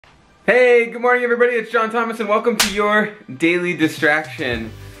Hey, good morning everybody, it's John Thomas and welcome to your daily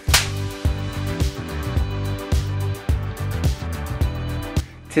distraction.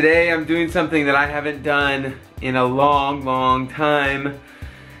 Today I'm doing something that I haven't done in a long time,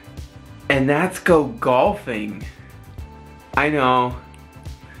 and that's go golfing. I know,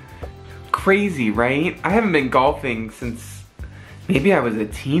 crazy, right? I haven't been golfing since maybe I was a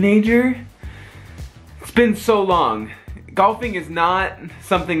teenager. It's been so long. Golfing is not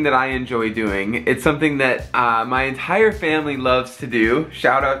something that I enjoy doing. It's something that my entire family loves to do.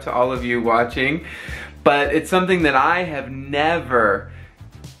 Shout out to all of you watching. But it's something that I have never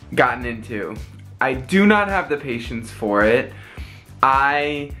gotten into. I do not have the patience for it.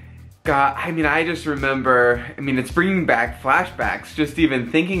 I just remember, it's bringing back flashbacks just even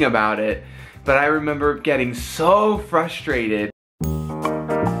thinking about it. But I remember getting so frustrated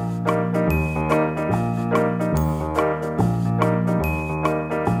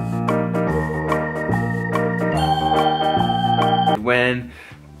when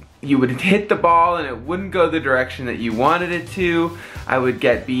you would hit the ball and it wouldn't go the direction that you wanted it to. I would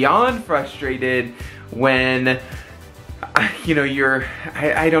get beyond frustrated when,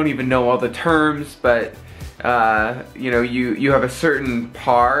 I don't even know all the terms, but you have a certain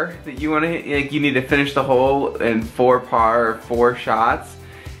par that you want to hit. Like, you need to finish the hole in 4 par or 4 shots,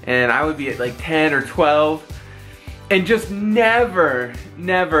 and I would be at like 10 or 12 and just never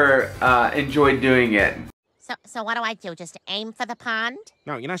enjoyed doing it. So what do I do? Just aim for the pond?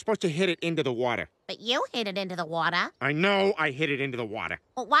 No, you're not supposed to hit it into the water. But you hit it into the water. I know I hit it into the water.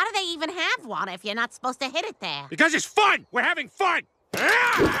 Well, why do they even have water if you're not supposed to hit it there? Because it's fun! We're having fun!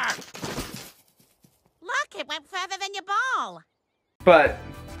 Ah! Look, it went further than your ball. But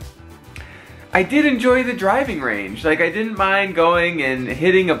I did enjoy the driving range. Like, I didn't mind going and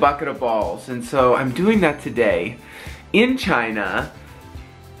hitting a bucket of balls. And so I'm doing that today in China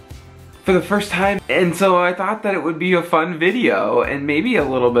for the first time. And so I thought that it would be a fun video and maybe a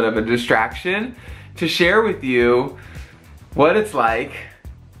little bit of a distraction to share with you what it's like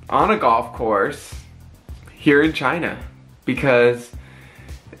on a golf course here in China, because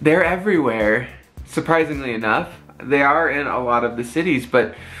they're everywhere. Surprisingly enough, they are in a lot of the cities,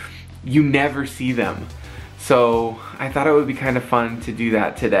 but you never see them. So I thought it would be kind of fun to do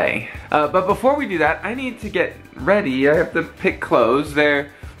that today. But before we do that, I need to get ready. I have to pick clothes.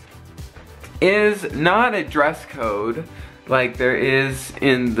 There is not a dress code like there is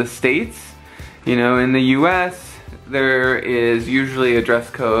in the States. You know, in the US, there is usually a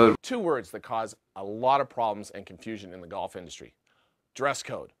dress code. 2 words that cause a lot of problems and confusion in the golf industry. Dress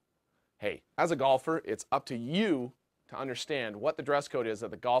code. Hey, as a golfer, it's up to you to understand what the dress code is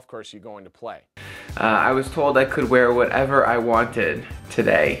at the golf course you're going to play. I was told I could wear whatever I wanted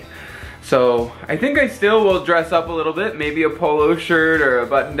today. So I think I still will dress up a little bit, maybe a polo shirt or a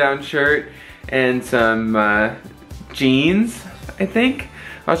button-down shirt and some jeans, I think.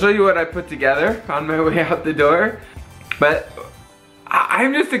 I'll show you what I put together on my way out the door. But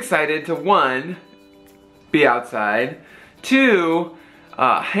I'm just excited to, 1, be outside, 2,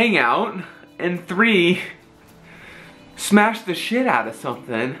 hang out, and 3, smash the shit out of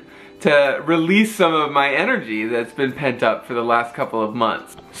something to release some of my energy that's been pent up for the last couple of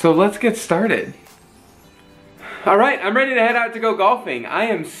months. So let's get started. Alright, I'm ready to head out to go golfing. I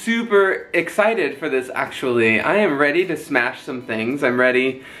am super excited for this, actually. I am ready to smash some things. I'm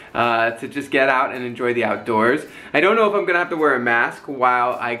ready to just get out and enjoy the outdoors. I don't know if I'm gonna have to wear a mask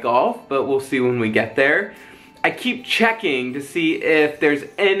while I golf, but we'll see when we get there. I keep checking to see if there's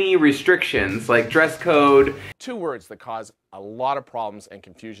any restrictions, like dress code. 2 words that cause a lot of problems and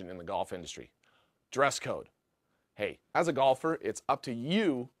confusion in the golf industry. Dress code. Hey, as a golfer, it's up to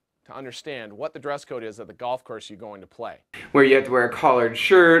you to understand what the dress code is at the golf course you're going to play. Where you have to wear a collared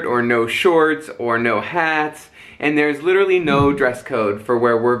shirt, or no shorts, or no hats, and there's literally no dress code for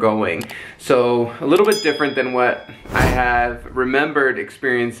where we're going. So a little bit different than what I have remembered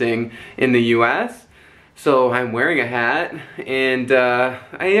experiencing in the US. So I'm wearing a hat, and I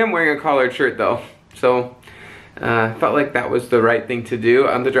am wearing a collared shirt though. So felt like that was the right thing to do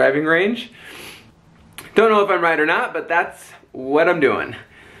on the driving range. Don't know if I'm right or not, but that's what I'm doing.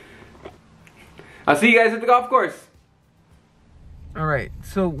 I'll see you guys at the golf course. Alright,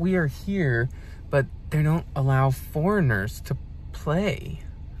 so we are here, but they don't allow foreigners to play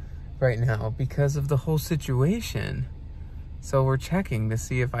right now because of the whole situation. So we're checking to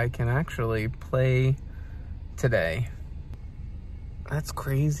see if I can actually play today. That's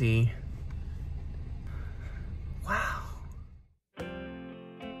crazy. Wow.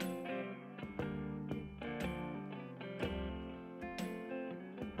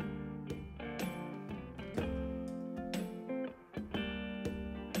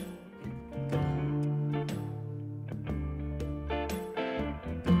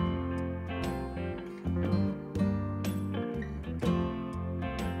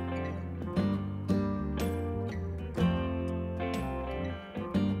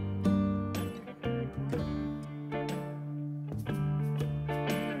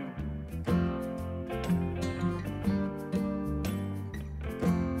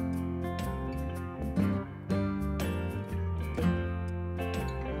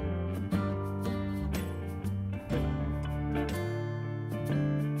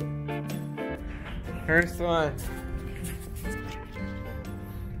 First one.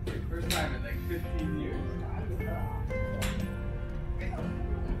 First time in like 15 years.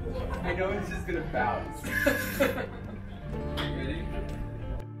 I know it's just gonna bounce. Ready?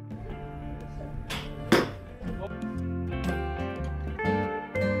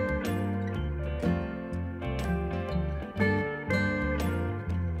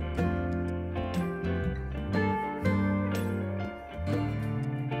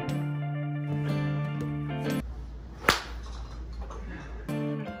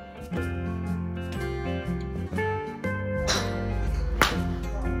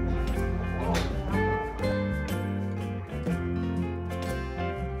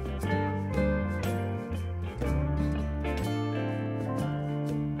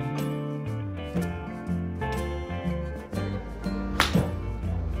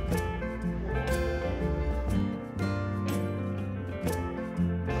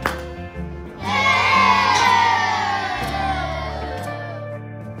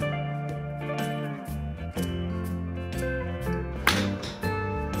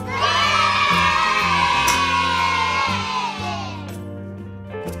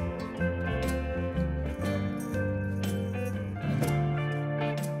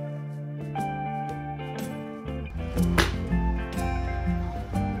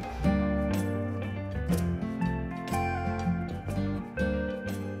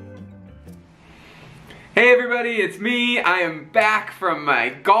 Hey everybody, it's me. I am back from my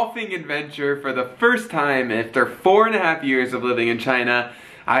golfing adventure for the first time after 4.5 years of living in China.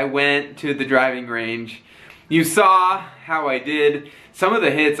 I went to the driving range. You saw how I did. Some of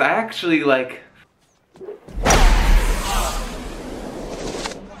the hits I actually like.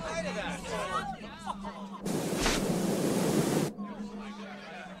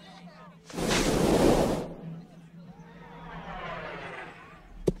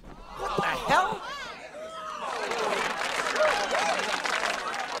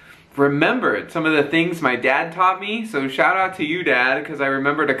 Remembered some of the things my dad taught me, so shout out to you, Dad, because I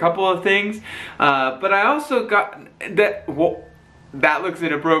remembered a couple of things. But I also got that. Well, that looks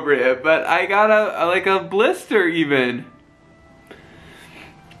inappropriate, but I got a blister even.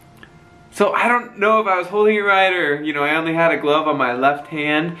 So I don't know if I was holding it right or I only had a glove on my left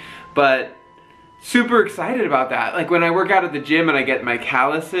hand, but super excited about that. Like when I work out at the gym and I get my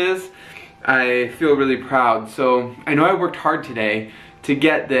calluses, I feel really proud. So I know I worked hard today to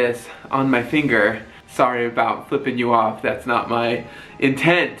get this on my finger. Sorry about flipping you off, that's not my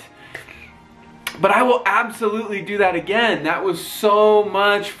intent. But I will absolutely do that again. That was so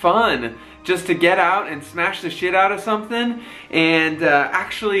much fun, just to get out and smash the shit out of something and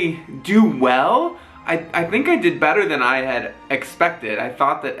actually do well. I think I did better than I had expected. I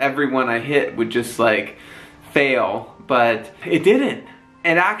thought that everyone I hit would just like fail, but it didn't.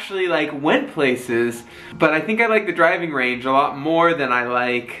 It actually like went places, but I think I like the driving range a lot more than I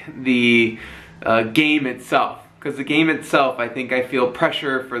like the game itself. Because the game itself, I think I feel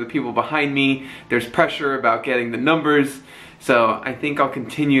pressure for the people behind me. There's pressure about getting the numbers, so I think I'll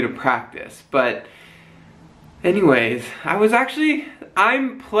continue to practice. But anyways,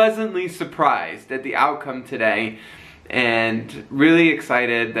 I'm pleasantly surprised at the outcome today, and really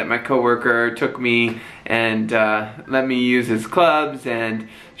excited that my coworker took me and let me use his clubs and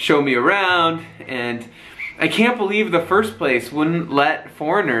show me around. And I can't believe the first place wouldn't let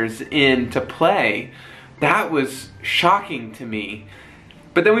foreigners in to play. That was shocking to me.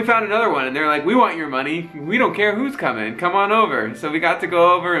 But then we found another one and they're like, we want your money, we don't care who's coming, come on over. So we got to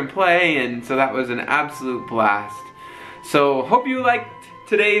go over and play, and so that was an absolute blast. So hope you liked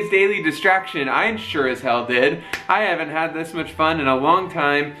today's daily distraction. I sure as hell did. I haven't had this much fun in a long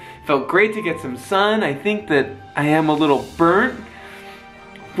time. Felt great to get some sun. I think that I am a little burnt,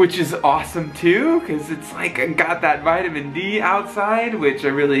 which is awesome too, because it's like I got that vitamin D outside, which I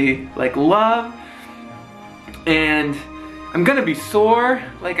really love. And I'm gonna be sore,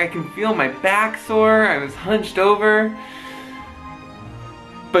 like I can feel my back sore. I was hunched over,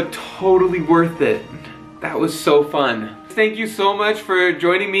 but totally worth it. That was so fun. Thank you so much for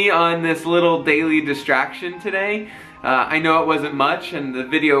joining me on this little daily distraction today. I know it wasn't much, and the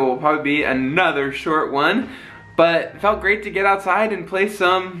video will probably be another short one, but it felt great to get outside and play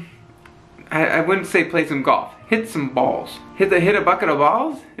some, I wouldn't say play some golf, hit some balls. Hit a bucket of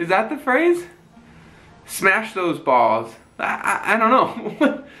balls? Is that the phrase? Smash those balls. I don't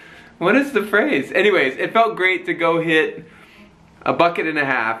know. What is the phrase? Anyways, it felt great to go hit a bucket and a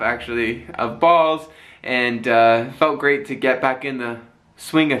half, actually, of balls, and felt great to get back in the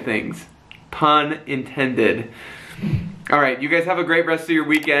swing of things. Pun intended. Alright, you guys have a great rest of your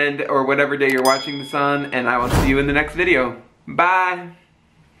weekend, or whatever day you're watching this on, and I will see you in the next video. Bye!